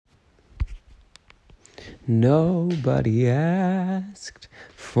Nobody asked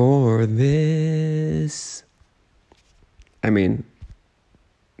for this. I mean,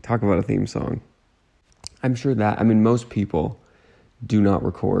 talk about a theme song. I'm sure that, most people do not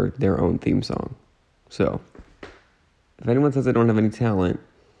record their own theme song. So, if anyone says I don't have any talent,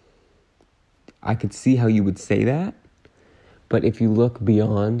 I could see how you would say that. But if you look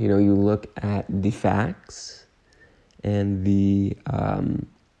beyond, you look at the facts and the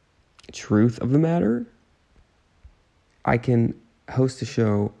truth of the matter, I can host a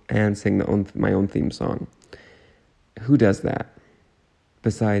show and sing my own theme song. Who does that?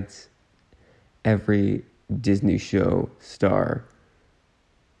 Besides every Disney show star,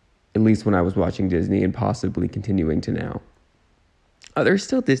 at least when I was watching Disney and possibly continuing to now. Are there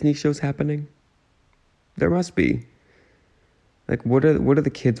still Disney shows happening? There must be. Like, what are the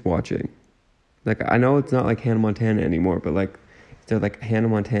kids watching? Like, I know it's not like Hannah Montana anymore, but like, is there like Hannah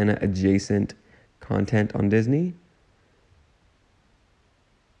Montana adjacent content on Disney?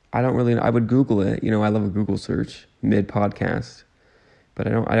 I don't really know. I would Google it. I love a Google search mid-podcast. But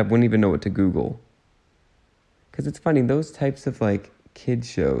I wouldn't even know what to Google. Because it's funny, those types of like kid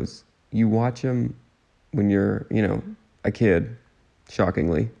shows, you watch them when you're, a kid,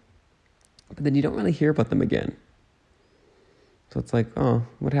 shockingly. But then you don't really hear about them again. So it's like, oh,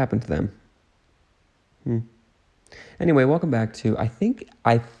 what happened to them? Anyway, welcome back to, I think,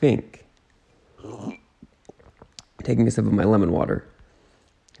 taking a sip of my lemon water.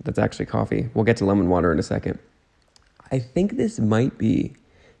 That's actually coffee. We'll get to lemon water in a second. I think this might be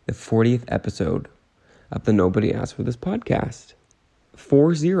the 40th episode of the Nobody Asked for This podcast.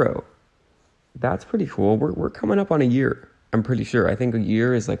 40. That's pretty cool. We're coming up on a year, I'm pretty sure. I think a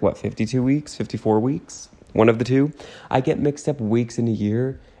year is like, 52 weeks, 54 weeks? One of the two. I get mixed up weeks in a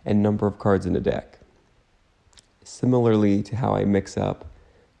year and number of cards in a deck. Similarly to how I mix up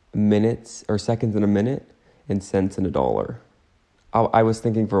minutes or seconds in a minute and cents in a dollar. I was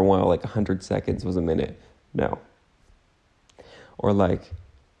thinking for a while 100 seconds was a minute. No. Or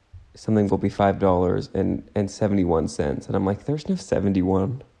something will be $5 and 71 cents. And I'm like, there's no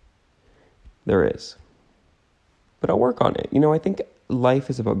 71. There is. But I'll work on it. I think life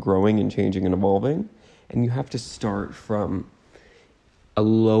is about growing and changing and evolving. And you have to start from a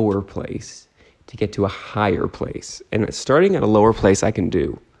lower place to get to a higher place. And starting at a lower place I can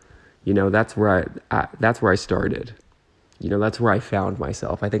do. That's where I started. That's where I found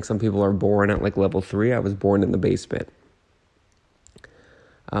myself. I think some people are born at level 3. I was born in the basement.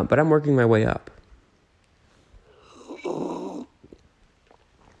 But I'm working my way up.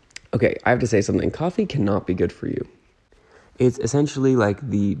 Okay, I have to say something. Coffee cannot be good for you. It's essentially like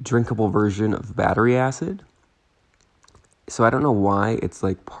the drinkable version of battery acid. So I don't know why it's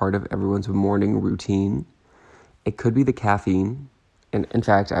part of everyone's morning routine. It could be the caffeine. And in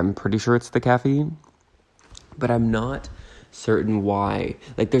fact, I'm pretty sure it's the caffeine. But I'm not certain why.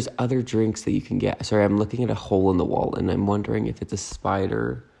 There's other drinks that you can get. Sorry, I'm looking at a hole in the wall, and I'm wondering if it's a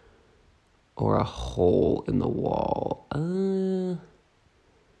spider or a hole in the wall. Are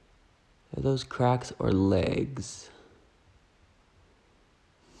those cracks or legs?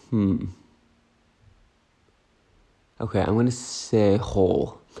 Okay, I'm going to say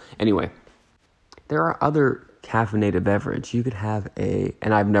hole. Anyway, there are other caffeinated beverage. You could have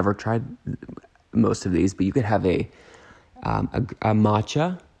and I've never tried most of these, but you could have a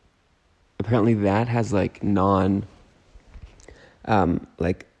matcha. Apparently that has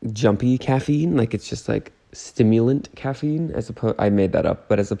jumpy caffeine. It's just stimulant caffeine I made that up,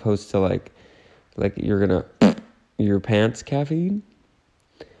 but as opposed to you're gonna your pants caffeine.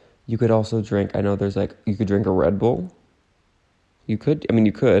 You could also drink, I know there's you could drink a Red Bull. You could, I'm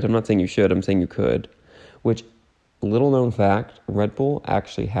not saying you should, I'm saying you could. Which, little known fact, Red Bull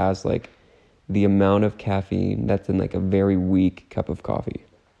actually has the amount of caffeine that's in a very weak cup of coffee.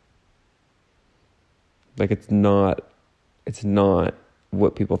 It's not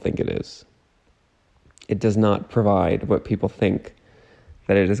what people think it is. It does not provide what people think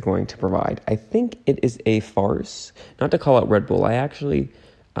that it is going to provide. I think it is a farce. Not to call out Red Bull. I actually,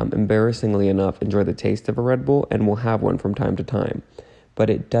 embarrassingly enough, enjoy the taste of a Red Bull and will have one from time to time. But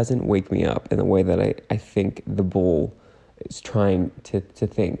it doesn't wake me up in the way that I think the bull is trying to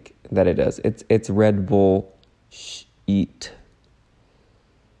think that it does. It's Red Bull eat.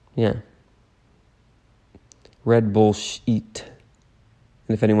 Yeah. Red Bull eat.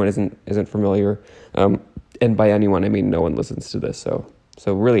 And if anyone isn't familiar, and by anyone I mean no one listens to this, so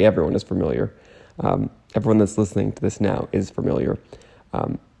really everyone is familiar. Everyone that's listening to this now is familiar.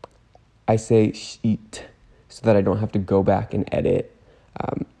 I say eat so that I don't have to go back and edit,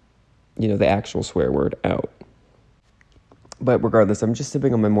 the actual swear word out. But regardless, I'm just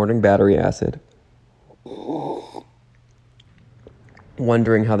sipping on my morning battery acid.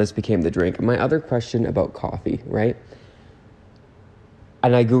 wondering how this became the drink. My other question about coffee, right?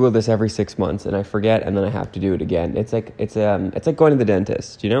 And I Google this every 6 months, and I forget, and then I have to do it again. It's like going to the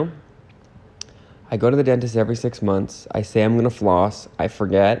dentist, you know? I go to the dentist every 6 months. I say I'm going to floss. I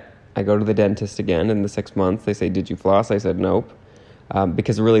forget. I go to the dentist again in the 6 months. They say, did you floss? I said, nope.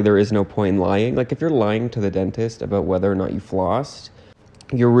 Because really there is no point in lying. Like, if you're lying to the dentist about whether or not you flossed,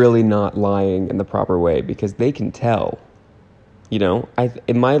 you're really not lying in the proper way, because they can tell. You know,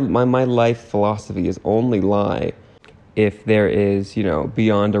 my life philosophy is only lie if there is, you know,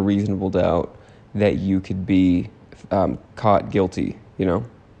 beyond a reasonable doubt that you could be caught guilty, you know.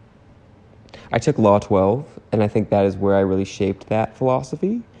 I took Law 12, and I think that is where I really shaped that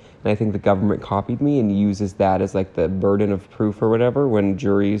philosophy. And I think the government copied me and uses that as like the burden of proof or whatever when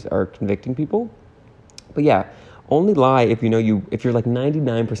juries are convicting people. But yeah, only lie if if you're like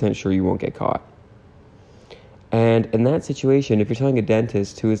 99% sure you won't get caught. And in that situation, if you're telling a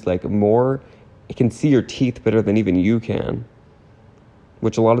dentist who is like it can see your teeth better than even you can,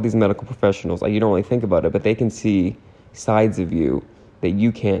 which a lot of these medical professionals, you don't really think about it, but they can see sides of you that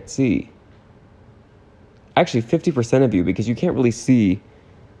you can't see. Actually, 50% of you, because you can't really see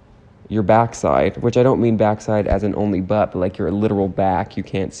your backside, which I don't mean backside as in only butt, but like your literal back, you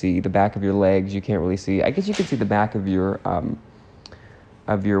can't see. The back of your legs, you can't really see. I guess you can see the back of your,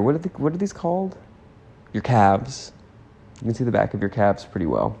 what are these called? Your calves. You can see the back of your calves pretty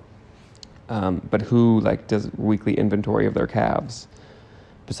well. But who like does weekly inventory of their calves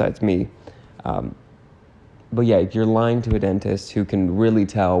besides me? But yeah, if you're lying to a dentist who can really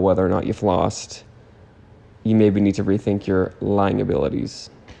tell whether or not you flossed, you maybe need to rethink your lying abilities.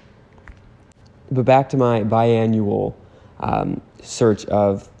 But back to my biannual search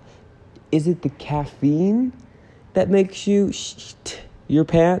of, is it the caffeine that makes you shit your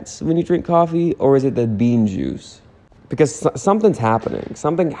pants when you drink coffee, or is it the bean juice? Because something's happening.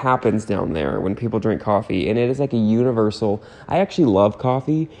 Something happens down there when people drink coffee, and it is like a universal. I actually love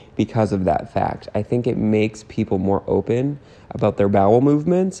coffee because of that fact. I think it makes people more open about their bowel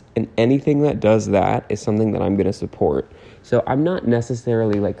movements, and anything that does that is something that I'm going to support. So I'm not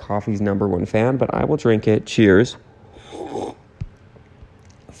necessarily like coffee's number one fan, but I will drink it. Cheers.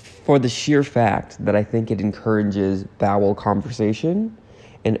 For the sheer fact that I think it encourages bowel conversation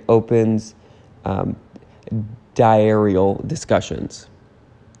and opens diarrheal discussions,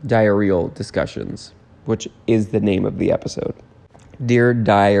 which is the name of the episode. Dear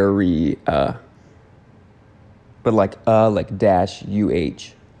Diarrhea, but like dash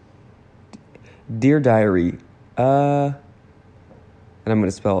UH. Dear Diary, and I'm going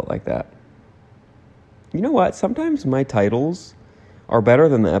to spell it like that. You know what? Sometimes my titles are better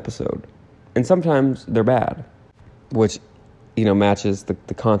than the episode, and sometimes they're bad, which, you know, matches the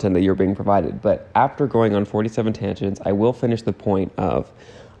content that you're being provided. But after going on 47 tangents, I will finish the point of,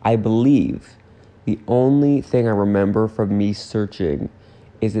 I believe the only thing I remember from me searching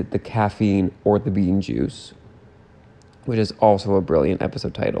is it the caffeine or the bean juice, which is also a brilliant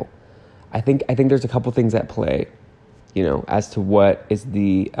episode title. I think there's a couple things at play, you know, as to what is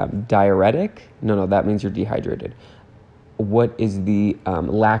the diuretic. No, that means you're dehydrated. What is the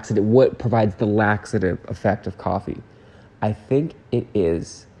laxative? What provides the laxative effect of coffee? I think it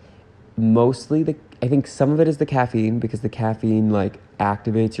is mostly I think some of it is the caffeine, because the caffeine like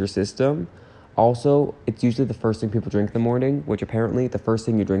activates your system. Also, it's usually the first thing people drink in the morning, which apparently the first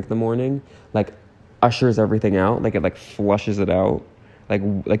thing you drink in the morning like ushers everything out, like it like flushes it out,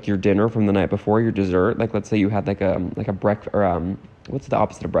 like your dinner from the night before, your dessert. Like, let's say you had like a breakfast, or what's the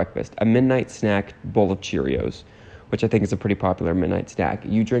opposite of breakfast? A midnight snack bowl of Cheerios, which I think is a pretty popular midnight snack.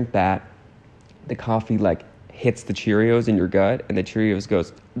 You drink that, the coffee like hits the Cheerios in your gut, and the Cheerios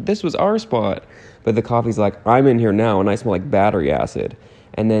goes, this was our spot. But the coffee's like, I'm in here now, and I smell like battery acid.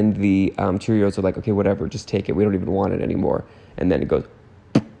 And then the Cheerios are like, okay, whatever, just take it. We don't even want it anymore. And then it goes,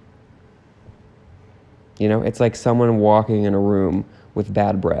 you know, it's like someone walking in a room with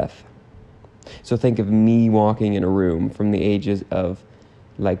bad breath. So think of me walking in a room from the ages of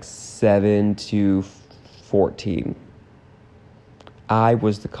like 7 to 14. I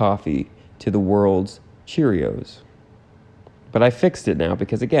was the coffee to the world's Cheerios. But I fixed it now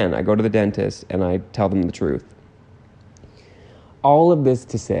because, again, I go to the dentist and I tell them the truth. All of this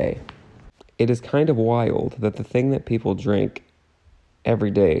to say, it is kind of wild that the thing that people drink every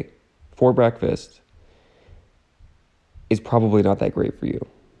day for breakfast is probably not that great for you.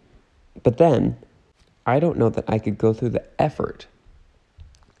 But then, I don't know that I could go through the effort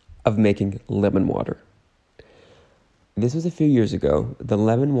of making lemon water. This was a few years ago. The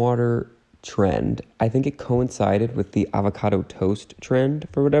lemon water trend, I think it coincided with the avocado toast trend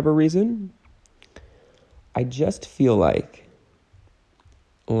for whatever reason. I just feel like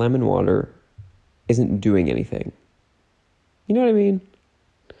lemon water isn't doing anything. You know what I mean?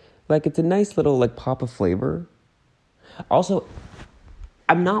 Like, it's a nice little, like, pop of flavor. Also,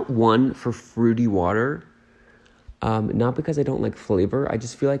 I'm not one for fruity water. Not because I don't like flavor. I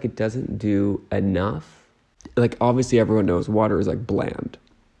just feel like it doesn't do enough. Like, obviously, everyone knows water is, like, bland.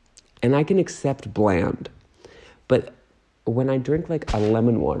 And I can accept bland. But when I drink, like, a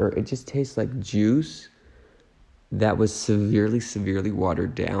lemon water, it just tastes like juice that was severely, severely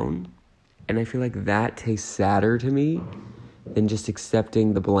watered down. And I feel like that tastes sadder to me than just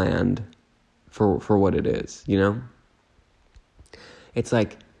accepting the bland for what it is, you know? It's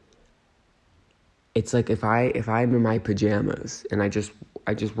like if I'm in my pajamas and I just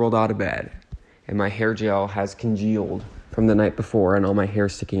rolled out of bed and my hair gel has congealed from the night before and all my hair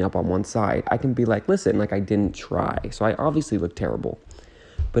sticking up on one side, I can be like, listen, like, I didn't try. So I obviously look terrible.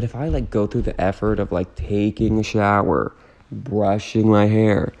 But if I, like, go through the effort of, like, taking a shower, brushing my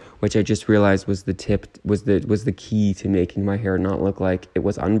hair, which I just realized was the key to making my hair not look like it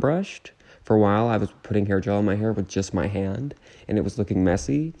was unbrushed. For a while, I was putting hair gel in my hair with just my hand, and it was looking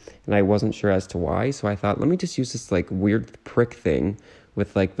messy, and I wasn't sure as to why, so I thought, let me just use this, like, weird prick thing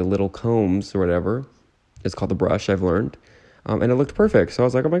with, like, the little combs or whatever. It's called the brush, I've learned. And it looked perfect, so I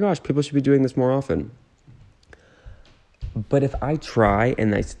was like, oh my gosh, people should be doing this more often. But if I try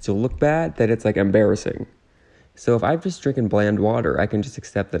and I still look bad, then it's, like, embarrassing. So if I'm just drinking bland water, I can just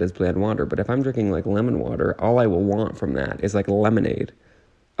accept that as bland water. But if I'm drinking, like, lemon water, all I will want from that is, like, lemonade,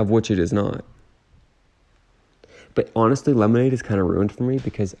 of which it is not. But honestly, lemonade is kind of ruined for me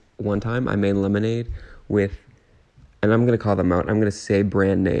because one time I made lemonade with, and I'm going to call them out, I'm going to say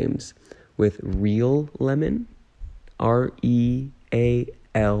brand names, with Real Lemon, REALEMON,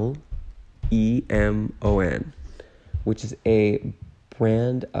 which is a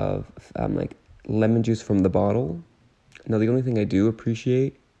brand of, like, lemon juice from the bottle. Now, the only thing I do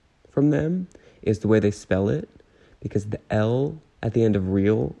appreciate from them is the way they spell it, because the L at the end of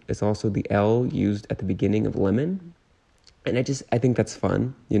real is also the L used at the beginning of lemon. And I think that's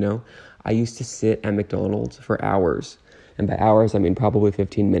fun, you know? I used to sit at McDonald's for hours, and by hours I mean probably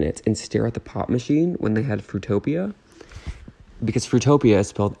 15 minutes, and stare at the pop machine when they had Fruitopia. Because Fruitopia is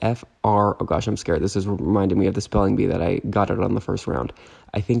spelled F-R... Oh gosh, I'm scared. This is reminding me of the spelling bee that I got it on the first round.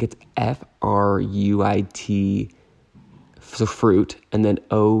 I think it's F-R-U-I-T, so fruit, and then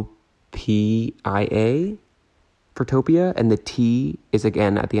O-P-I-A, Fruitopia, and the T is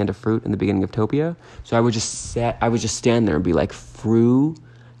again at the end of fruit and the beginning of topia. So I would just stand there and be like, Fruitopia,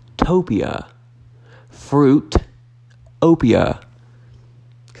 Fruitopia.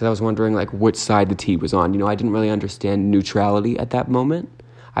 Because I was wondering, like, which side the T was on. You know, I didn't really understand neutrality at that moment.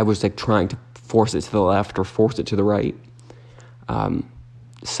 I was, like, trying to force it to the left or force it to the right.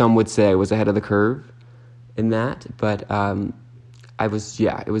 Some would say I was ahead of the curve in that, but it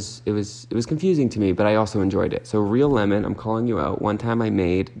was confusing to me, but I also enjoyed it. So Real Lemon, I'm calling you out. One time I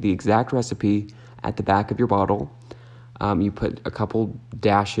made the exact recipe at the back of your bottle. You put a couple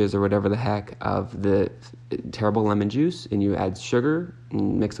dashes or whatever the heck of the terrible lemon juice, and you add sugar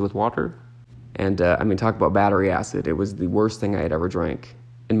and mix it with water. And, talk about battery acid. It was the worst thing I had ever drank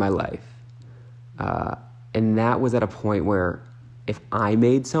in my life. And that was at a point where if I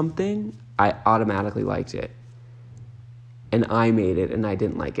made something, I automatically liked it. And I made it, and I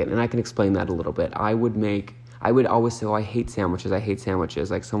didn't like it. And I can explain that a little bit. I would always say, oh, I hate sandwiches.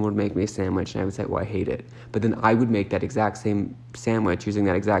 Like, someone would make me a sandwich, and I would say, well, I hate it. But then I would make that exact same sandwich using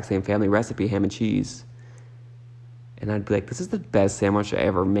that exact same family recipe, ham and cheese. And I'd be like, this is the best sandwich I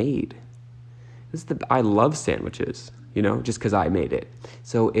ever made. I love sandwiches, you know, just because I made it.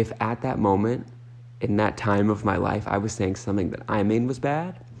 So if at that moment, in that time of my life, I was saying something that I made was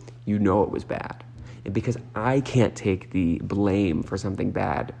bad, you know it was bad. And because I can't take the blame for something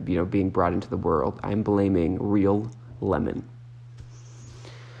bad, you know, being brought into the world, I'm blaming Real Lemon,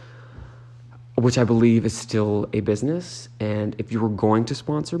 which I believe is still a business. And if you were going to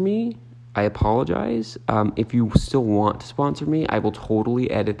sponsor me, I apologize. If you still want to sponsor me, I will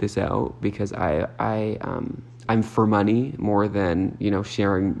totally edit this out because I'm for money more than, you know,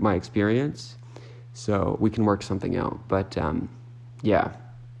 sharing my experience. So we can work something out. But yeah.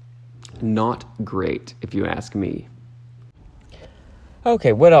 Not great, if you ask me.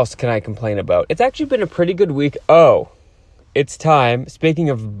 Okay, what else can I complain about? It's actually been a pretty good week. Oh, it's time, speaking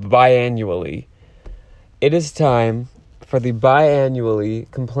of biannually, it is time for the biannually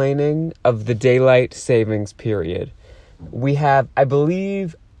complaining of the daylight savings period. We have, I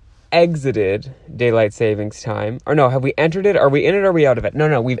believe, exited daylight savings time. Or no, have we entered it? Are we in it or are we out of it?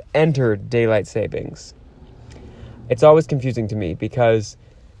 No, we've entered daylight savings. It's always confusing to me because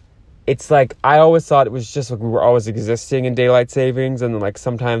it's like, I always thought it was just like we were always existing in daylight savings, and then like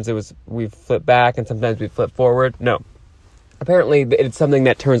sometimes we flip back and sometimes we flip forward. No. Apparently it's something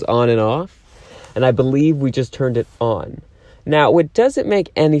that turns on and off, and I believe we just turned it on. Now, what doesn't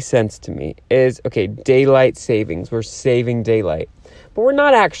make any sense to me is, okay, daylight savings. We're saving daylight. But we're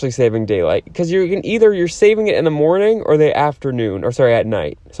not actually saving daylight, because you're saving it in the morning or the afternoon, at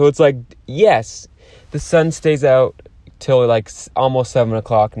night. So it's like, yes, the sun stays out till like almost 7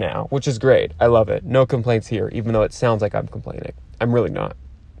 o'clock now, which is great. I love it. No complaints here, even though it sounds like I'm complaining. I'm really not.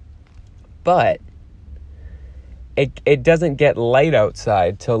 But it doesn't get light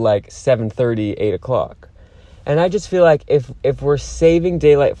outside till like 7:30, 8 o'clock. And I just feel like if we're saving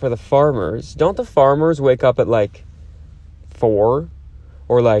daylight for the farmers, don't the farmers wake up at like 4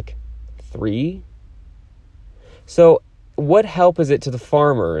 or like 3? So what help is it to the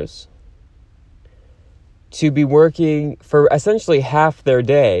farmers to be working for essentially half their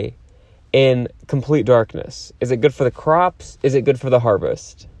day in complete darkness? Is it good for the crops? Is it good for the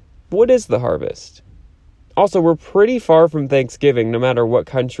harvest? What is the harvest? Also, we're pretty far from Thanksgiving, no matter what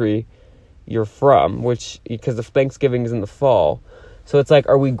country you're from, because the Thanksgiving is in the fall. So it's like,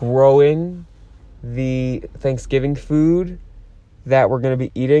 are we growing the Thanksgiving food that we're going to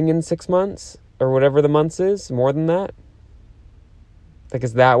be eating in 6 months or whatever the months is? More than that? Like,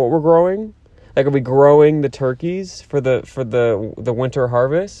 is that what we're growing? Like, are we growing the turkeys for the winter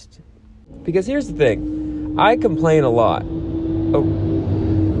harvest? Because here's the thing. I complain a lot.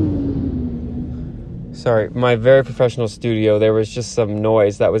 Sorry, my very professional studio, there was just some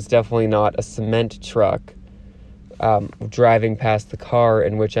noise that was definitely not a cement truck driving past the car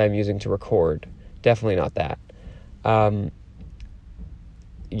in which I'm using to record. Definitely not that.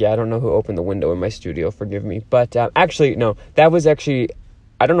 Yeah, I don't know who opened the window in my studio, forgive me. But actually, no, that was actually,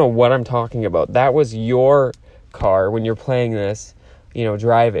 I don't know what I'm talking about. That was your car when you're playing this,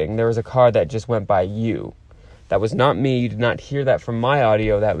 driving. There was a car that just went by you. That was not me. You did not hear that from my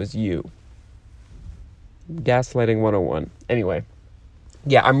audio. That was you. Gaslighting 101. Anyway,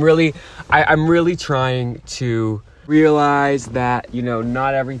 yeah, I'm really trying to realize that,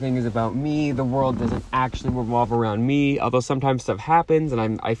 not everything is about me. The world doesn't actually revolve around me, although sometimes stuff happens,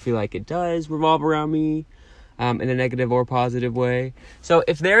 and I feel like it does revolve around me in a negative or positive way. So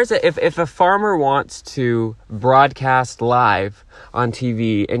if a farmer wants to broadcast live on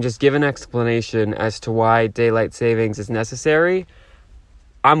TV and just give an explanation as to why daylight savings is necessary,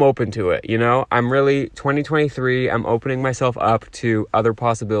 I'm open to it, I'm really, 2023, I'm opening myself up to other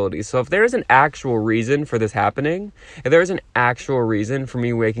possibilities. So if there is an actual reason for this happening, if there is an actual reason for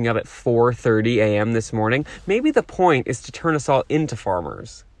me waking up at 4:30 a.m. this morning, maybe the point is to turn us all into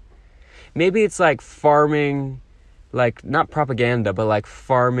farmers. Maybe it's like farming, like, not propaganda, but like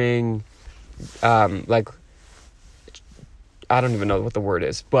farming, like, I don't even know what the word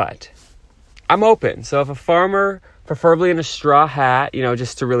is, but I'm open. So if a farmer, preferably in a straw hat,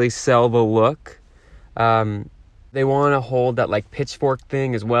 just to really sell the look. They want to hold that like pitchfork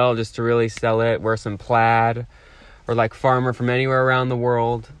thing as well, just to really sell it, wear some plaid, or like farmer from anywhere around the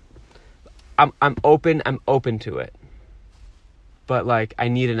world. I'm open to it. But like, I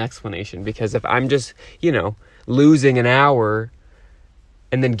need an explanation, because if I'm just, losing an hour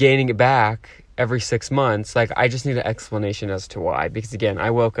and then gaining it back every 6 months, like, I just need an explanation as to why. Because again, I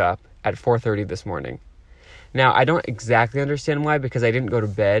woke up at 4:30 this morning. Now, I don't exactly understand why, because I didn't go to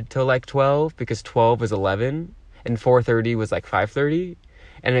bed till like 12, because 12 is 11, and 4:30 was like 5:30,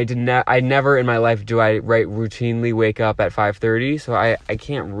 and I never in my life do I routinely wake up at 5:30, so I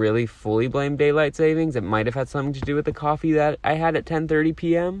can't really fully blame daylight savings. It might have had something to do with the coffee that I had at 10:30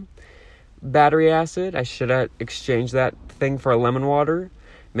 p.m. Battery acid. I should have exchanged that thing for a lemon water.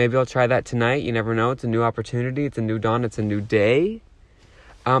 Maybe I'll try that tonight. You never know. It's a new opportunity. It's a new dawn. It's a new day.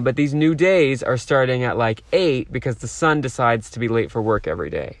 But these new days are starting at like 8 because the sun decides to be late for work every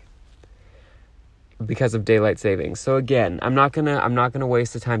day because of daylight savings. So again, I'm not gonna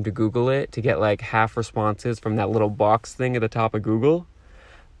waste the time to Google it to get like half responses from that little box thing at the top of Google,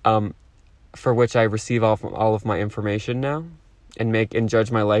 for which I receive all of my information now and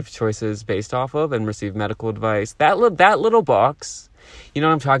judge my life choices based off of, and receive medical advice. That little box, you know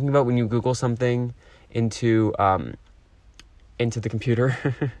what I'm talking about when you Google something into the computer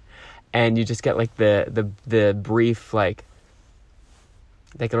and you just get like the brief, like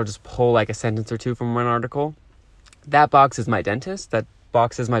it'll just pull like a sentence or two from one article. That box is my dentist. That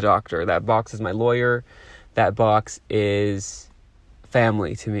box is my doctor. That box is my lawyer. That box is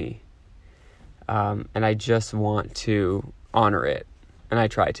family to me. And I just want to honor it. And I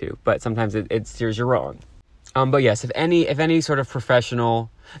try to, but sometimes it steers you wrong. But yes, if any sort of professional,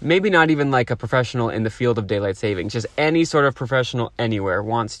 maybe not even like a professional in the field of daylight savings, just any sort of professional anywhere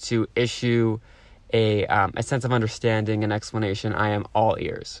wants to issue a sense of understanding and explanation, I am all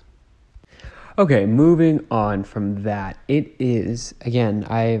ears. Okay, moving on from that, it is, again,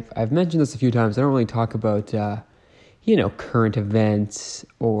 I've mentioned this a few times. I don't really talk about current events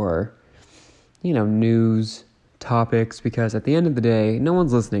or news topics, because at the end of the day, no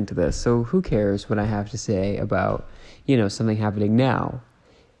one's listening to this, so who cares what I have to say about something happening now?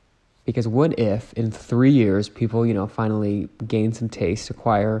 Because what if in 3 years people finally gain some taste,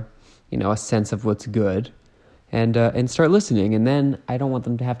 acquire a sense of what's good, and start listening, and then I don't want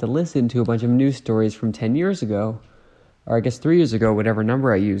them to have to listen to a bunch of news stories from 10 years ago, or I guess 3 years ago, whatever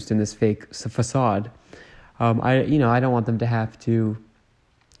number I used in this fake facade. I don't want them to have to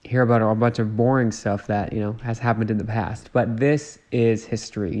hear about a bunch of boring stuff that has happened in the past. But this is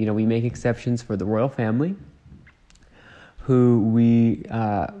history. We make exceptions for the royal family, who we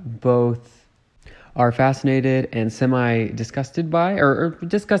both are fascinated and semi-disgusted by, or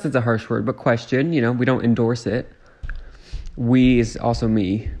disgusted's a harsh word, but question. We don't endorse it. We is also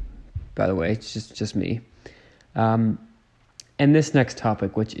me, by the way. It's just me. And this next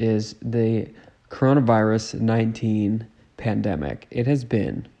topic, which is the coronavirus 19 pandemic. It has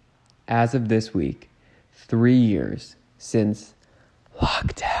been, as of this week, 3 years since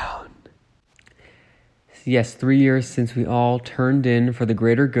lockdown. Yes, 3 years since we all turned in for the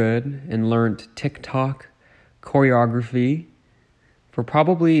greater good and learned TikTok choreography for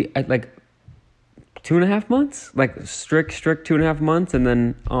probably like 2.5 months, like strict 2.5 months, and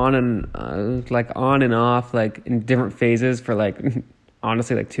then on and off, like in different phases for like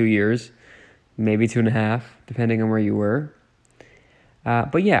honestly like 2 years, maybe 2.5, depending on where you were.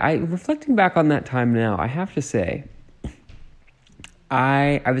 But yeah, reflecting back on that time now, I have to say,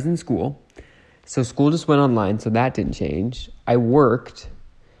 I was in school. So school just went online, so that didn't change. I worked,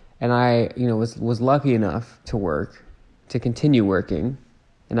 and I, was lucky enough to continue working,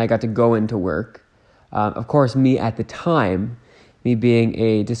 and I got to go into work. Of course, me at the time, me being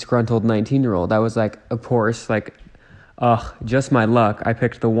a disgruntled 19-year-old, I was like, of course, like, just my luck. I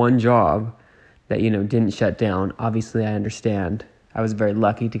picked the one job that, didn't shut down. Obviously, I understand. I was very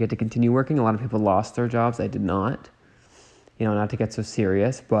lucky to get to continue working. A lot of people lost their jobs. I did not. Not to get so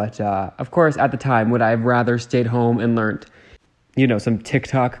serious, but of course, at the time, would I have rather stayed home and learned, some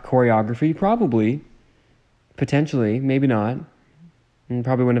TikTok choreography? Probably, potentially, maybe not, and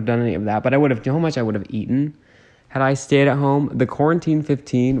probably wouldn't have done any of that. But I would have. You know how much I would have eaten had I stayed at home? The quarantine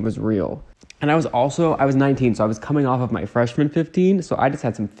 15 was real, and I was 19, so I was coming off of my freshman 15, so I just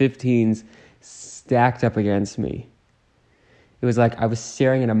had some 15s stacked up against me. It was like I was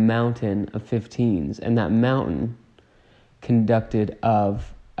staring at a mountain of 15s, and that mountain conducted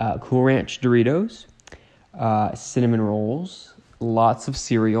of Cool Ranch Doritos, cinnamon rolls, lots of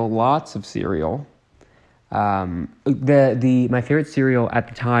cereal. My favorite cereal at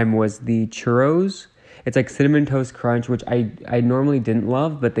the time was the Churros. It's like Cinnamon Toast Crunch, which I normally didn't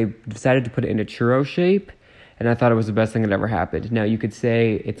love, but they decided to put it in a churro shape, and I thought it was the best thing that ever happened. Now, you could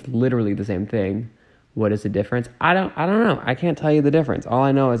say it's literally the same thing. What is the difference? I don't know. I can't tell you the difference. All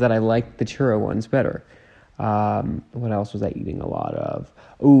I know is that I like the churro ones better. What else was I eating a lot of?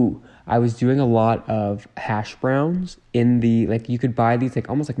 I was doing a lot of hash browns in the, like, you could buy these, like,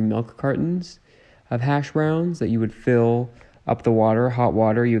 almost like milk cartons of hash browns that you would fill up the water, hot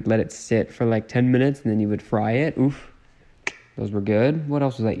water. You'd let it sit for like 10 minutes and then you would fry it. Oof. Those were good. What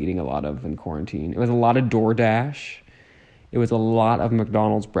else was I eating a lot of in quarantine? It was a lot of DoorDash. It was a lot of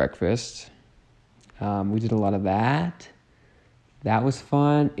McDonald's breakfast. We did a lot of that. That was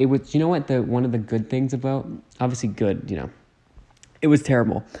fun. It was, one of the good things about, obviously good, it was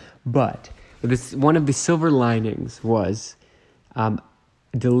terrible. But one of the silver linings was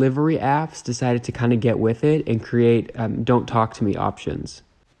delivery apps decided to kind of get with it and create don't talk to me options.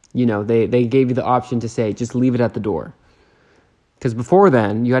 They gave you the option to say, just leave it at the door. Because before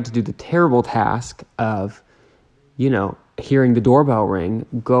then, you had to do the terrible task of, hearing the doorbell ring,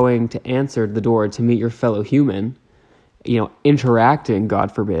 going to answer the door to meet your fellow human, interacting,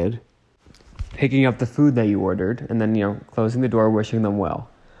 God forbid, picking up the food that you ordered, and then, closing the door, wishing them well.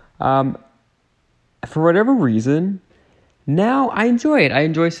 For whatever reason, now I enjoy it. I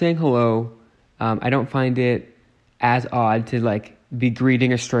enjoy saying hello. I don't find it as odd to, be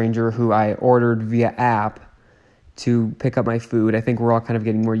greeting a stranger who I ordered via app to pick up my food. I think we're all kind of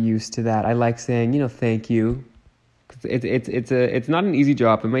getting more used to that. I like saying, thank you. It's not an easy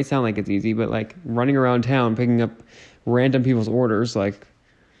job. It might sound like it's easy, but running around town picking up random people's orders,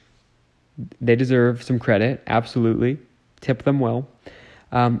 they deserve some credit. Absolutely, tip them well.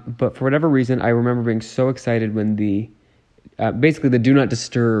 But for whatever reason, I remember being so excited when basically the do not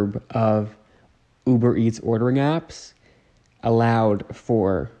disturb of Uber Eats ordering apps allowed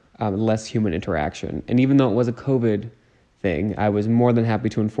for less human interaction. And even though it was a COVID thing, I was more than happy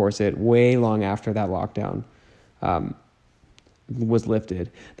to enforce it way long after that lockdown was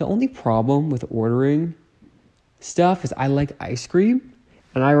lifted. The only problem with ordering stuff is I like ice cream.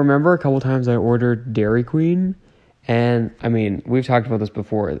 And I remember a couple times I ordered Dairy Queen. And I mean, we've talked about this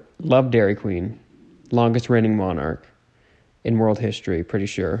before. Love Dairy Queen. Longest reigning monarch in world history, pretty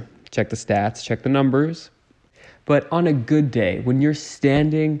sure. Check the stats, check the numbers. But on a good day, when you're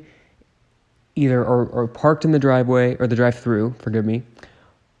standing either or parked in the driveway or the drive-through,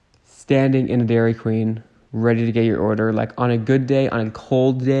 standing in a Dairy Queen, ready to get your order, like on a good day, on a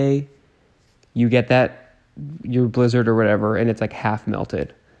cold day, you get your Blizzard or whatever, and it's like half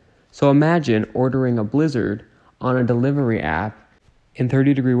melted. So imagine ordering a Blizzard on a delivery app in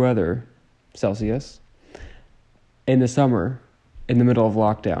 30-degree weather, Celsius, in the summer, in the middle of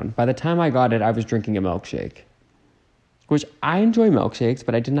lockdown. By the time I got it, I was drinking a milkshake, which I enjoy milkshakes,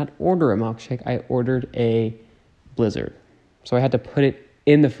 but I did not order a milkshake. I ordered a Blizzard. So I had to put it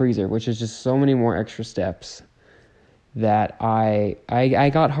in the freezer, which is just so many more extra steps that I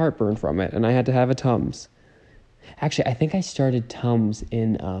got heartburn from it, and I had to have a Tums. Actually, I think I started Tums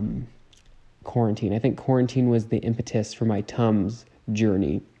in quarantine. I think quarantine was the impetus for my Tums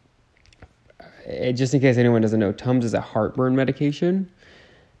journey. Just in case anyone doesn't know, Tums is a heartburn medication.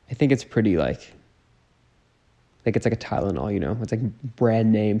 I think it's pretty like it's like a Tylenol, It's like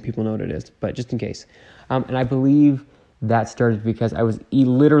brand name. People know what it is. But just in case. And I believe that started because I was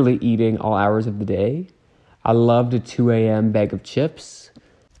literally eating all hours of the day. I loved a 2 a.m. bag of chips.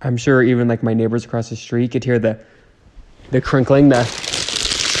 I'm sure even like my neighbors across the street could hear the crinkling, that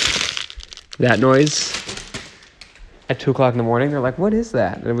noise at 2 o'clock in the morning. They're like, what is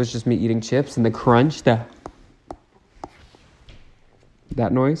that? And it was just me eating chips and the crunch, that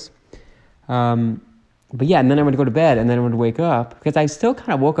noise. But yeah, and then I would go to bed and then I would wake up because I still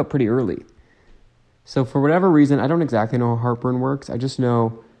kind of woke up pretty early. So for whatever reason, I don't exactly know how heartburn works. I just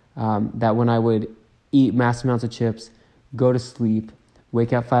know that when I would eat massive amounts of chips, go to sleep,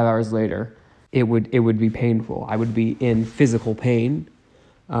 wake up 5 hours later, it would be painful. I would be in physical pain,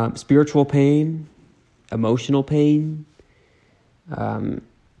 spiritual pain, emotional pain,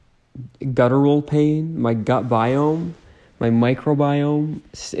 guttural pain, my gut biome, my microbiome.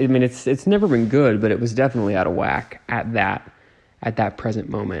 I mean, it's never been good, but it was definitely out of whack at that present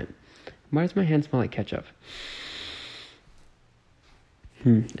moment. Why does my hand smell like ketchup?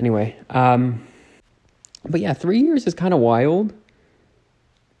 Anyway, but yeah, 3 years is kind of wild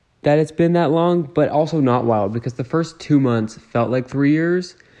that it's been that long, but also not wild because the first 2 months felt like 3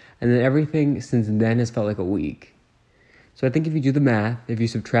 years, and then everything since then has felt like a week. So I think if you do the math, if you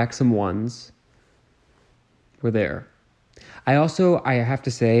subtract some ones, we're there. I have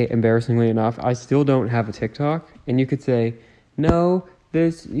to say, embarrassingly enough, I still don't have a TikTok, and you could say, no,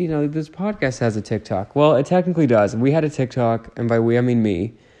 this podcast has a TikTok. Well, it technically does. We had a TikTok, and by we, I mean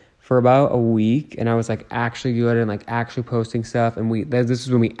me, for about a week, and I was like actually good and like actually posting stuff, and this is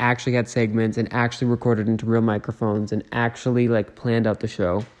when we actually had segments and actually recorded into real microphones and actually like planned out the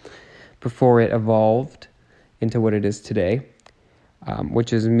show before it evolved into what it is today,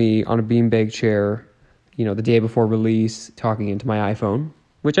 which is me on a beanbag chair, the day before release, talking into my iPhone,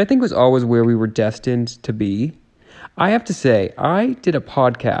 which I think was always where we were destined to be. I have to say, I did a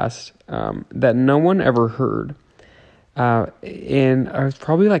podcast that no one ever heard. And I was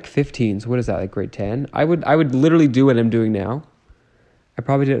probably like 15. So what is that, like grade 10? I would literally do what I'm doing now. I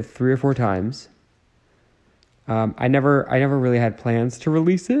probably did it 3 or 4 times. I never really had plans to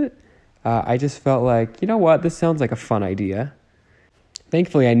release it. I just felt like, you know what, this sounds like a fun idea.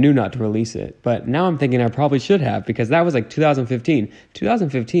 Thankfully, I knew not to release it, but now I'm thinking I probably should have, because that was like 2015.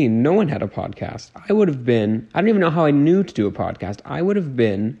 2015, no one had a podcast. I don't even know how I knew to do a podcast. I would have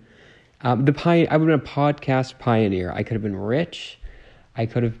been I would have been a podcast pioneer. I could have been rich. I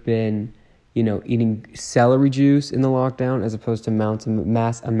could have been, eating celery juice in the lockdown as opposed to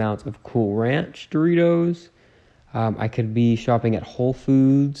mass amounts of Cool Ranch Doritos. I could be shopping at Whole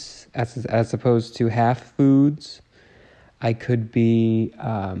Foods as opposed to Half Foods. I could be,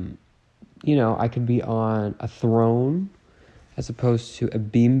 I could be on a throne as opposed to a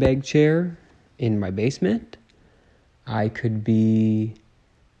beanbag chair in my basement. I could be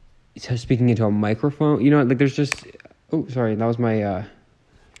speaking into a microphone. There's just, oh, sorry, that was my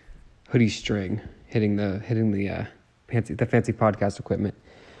hoodie string hitting the fancy podcast equipment.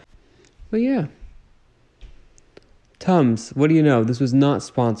 But yeah. Tums, what do you know? This was not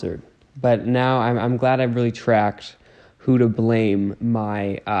sponsored, but now I'm glad I've really tracked who to blame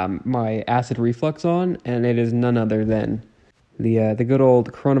my my acid reflux on, and it is none other than the good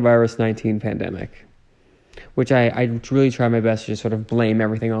old coronavirus 19 pandemic, which I really try my best to just sort of blame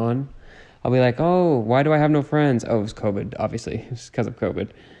everything on. I'll be like, oh, why do I have no friends? Oh, it was COVID, obviously. It's because of COVID.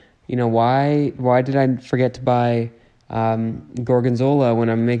 You know, why did I forget to buy gorgonzola when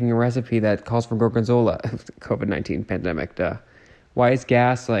I'm making a recipe that calls for gorgonzola? COVID-19 pandemic, duh. Why is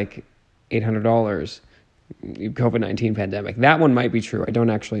gas like $800? COVID-19 pandemic. That one might be true. I don't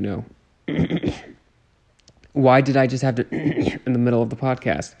actually know. Why did I just have to in the middle of the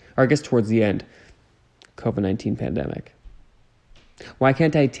podcast? Or I guess towards the end. COVID-19 pandemic. Why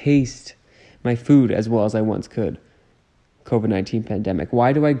can't I taste my food as well as I once could? COVID-19 pandemic.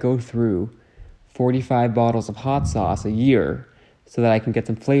 Why do I go through 45 bottles of hot sauce a year so that I can get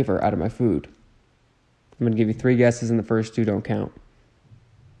some flavor out of my food? I'm going to give you 3 guesses and the first 2 don't count.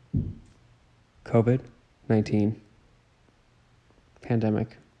 COVID-19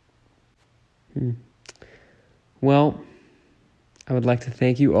 pandemic. Well, I would like to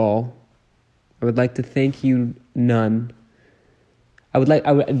thank you all. I would like to thank you none. I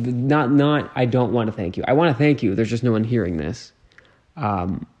don't want to thank you. I want to thank you. There's just no one hearing this.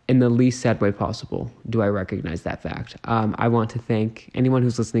 In the least sad way possible, do I recognize that fact. I want to thank anyone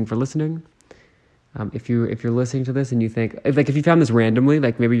who's listening for listening. If you're listening to this and you think, if you found this randomly,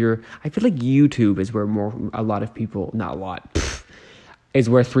 like maybe I feel like YouTube is where a lot of people, not a lot, is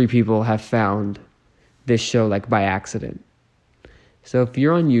where 3 people have found this show like by accident. So if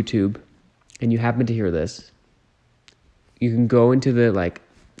you're on YouTube and you happen to hear this, you can go into the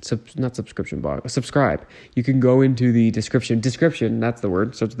not subscription box, subscribe. You can go into the description, that's the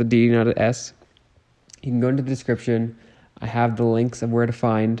word, so it's the D, not an S. You can go into the description. I have the links of where to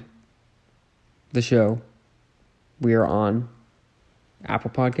find the show. We are on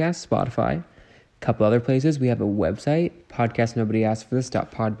Apple Podcasts, Spotify, a couple other places. We have a website,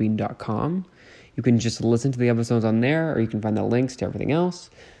 podcastnobodyaskforthis.podbean.com. You can just listen to the episodes on there, or you can find the links to everything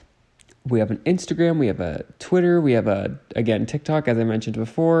else. We have an Instagram, we have a Twitter, we have again, TikTok, as I mentioned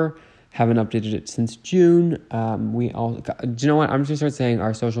before. Haven't updated it since June. Do you know what? I'm just going to start saying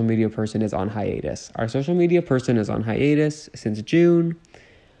our social media person is on hiatus. Our social media person is on hiatus since June.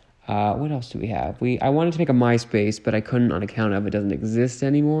 What else do we have? I wanted to make a MySpace, but I couldn't on account of it doesn't exist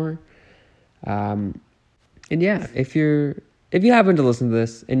anymore. And yeah, if you happen to listen to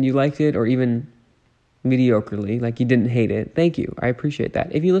this and you liked it, or even mediocrely, like you didn't hate it, thank you. I appreciate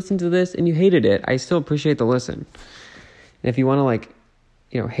that. If you listened to this and you hated it, I still appreciate the listen. And if you want to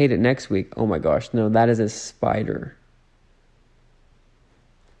hate it next week, oh my gosh, no, that is a spider.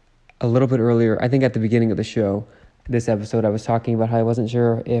 A little bit earlier, I think at the beginning of the show, this episode, I was talking about how I wasn't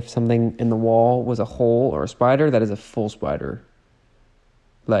sure if something in the wall was a hole or a spider. That is a full spider.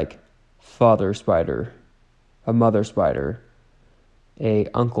 Like father spider, a mother spider, a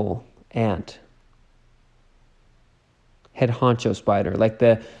uncle, aunt, head honcho spider. Like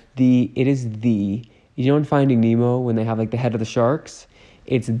it is you know in Finding Nemo when they have like the head of the sharks?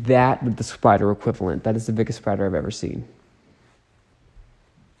 It's that with the spider equivalent. That is the biggest spider I've ever seen.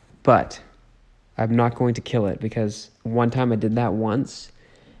 But I'm not going to kill it because one time I did that once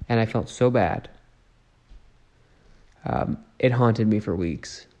and I felt so bad. It haunted me for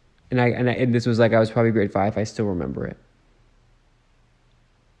weeks. And this was I was probably grade 5. I still remember it.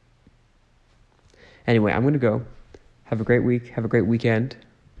 Anyway, I'm going to go. Have a great week. Have a great weekend.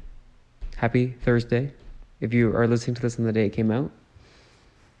 Happy Thursday. If you are listening to this on the day it came out.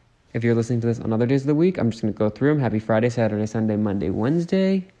 If you're listening to this on other days of the week, I'm just going to go through them. Happy Friday, Saturday, Sunday, Monday,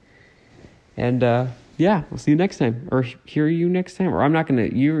 Wednesday. And yeah, we'll see you next time. Or hear you next time. Or I'm not going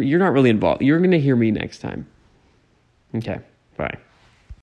to, you're not really involved. You're going to hear me next time. Okay, bye.